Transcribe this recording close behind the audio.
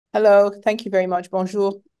Hello, thank you very much.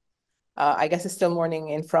 Bonjour. I guess it's still morning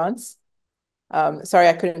in France. Sorry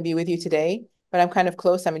I couldn't be with you today, but I'm kind of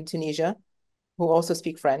close. I'm in Tunisia, who also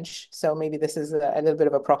speak French. So maybe this is a little bit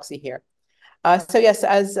of a proxy here. So yes,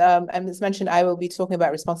 as mentioned, I will be talking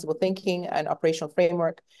about responsible thinking and operational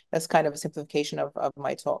framework. That's kind of a simplification of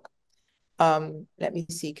my talk. Let me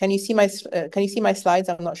see. Can you see my slides?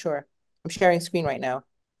 I'm not sure. I'm sharing screen right now.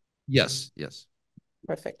 Yes, yes.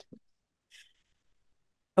 Perfect.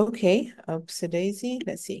 Okay. Oops, daisy.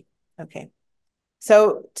 Let's see. Okay.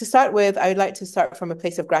 So to start with, I would like to start from a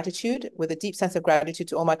place of gratitude, with a deep sense of gratitude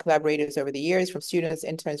to all my collaborators over the years, from students,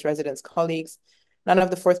 interns, residents, colleagues. None of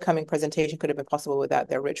the forthcoming presentation could have been possible without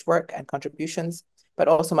their rich work and contributions, but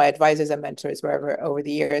also my advisors and mentors wherever over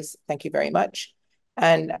the years. Thank you very much.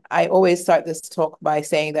 And I always start this talk by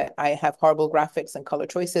saying that I have horrible graphics and color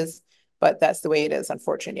choices, but that's the way it is,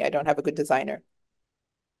 unfortunately. I don't have a good designer.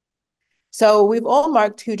 So we've all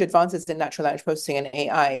marked huge advances in natural language processing and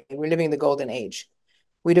AI. We're living the golden age.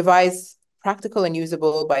 We devise practical and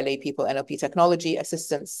usable by lay people NLP technology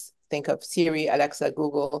assistants. Think of Siri, Alexa,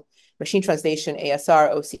 Google, machine translation,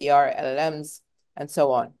 ASR, OCR, LLMs, and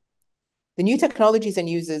so on. The new technologies and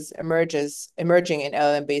uses emerging in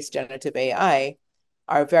LLM-based generative AI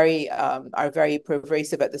are very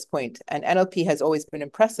pervasive at this point, and NLP has always been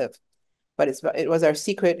impressive, but it was our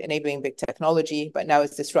secret enabling big technology, but now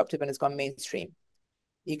it's disruptive and has gone mainstream.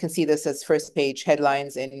 You can see this as first page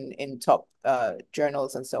headlines in top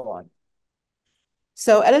journals and so on.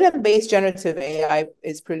 So LLM-based generative AI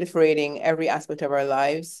is proliferating every aspect of our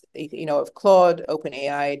lives, of Claude,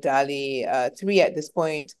 OpenAI, DALL-E, 3 at this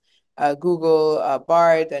point, Google,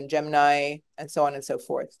 Bard, and Gemini, and so on and so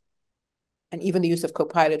forth. And even the use of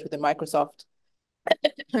Copilot within Microsoft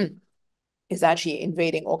is actually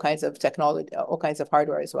invading all kinds of technology, all kinds of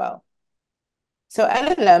hardware as well. So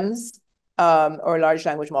LLMs, or large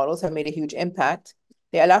language models, have made a huge impact.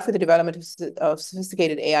 They allow for the development of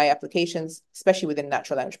sophisticated AI applications, especially within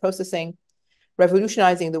natural language processing,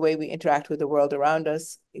 revolutionizing the way we interact with the world around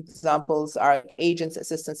us. Examples are agents,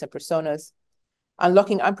 assistants, and personas,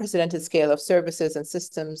 unlocking unprecedented scale of services and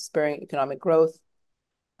systems, spurring economic growth.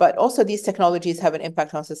 But also these technologies have an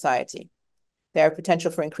impact on society. There are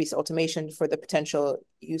potential for increased automation, for the potential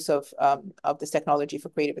use of this technology for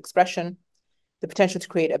creative expression, the potential to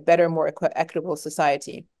create a better, more equitable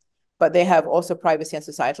society, but they have also privacy and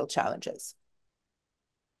societal challenges.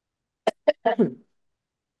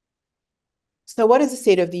 So what is the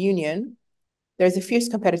state of the union? There's a fierce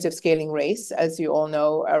competitive scaling race, as you all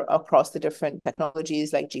know, across the different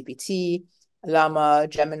technologies like GPT, Llama,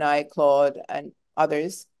 Gemini, Claude, and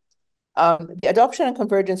others. The adoption and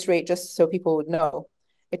convergence rate, just so people would know,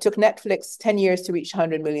 it took Netflix 10 years to reach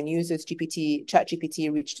 100 million users.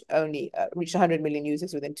 ChatGPT reached 100 million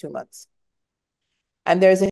users within 2 months. And there's a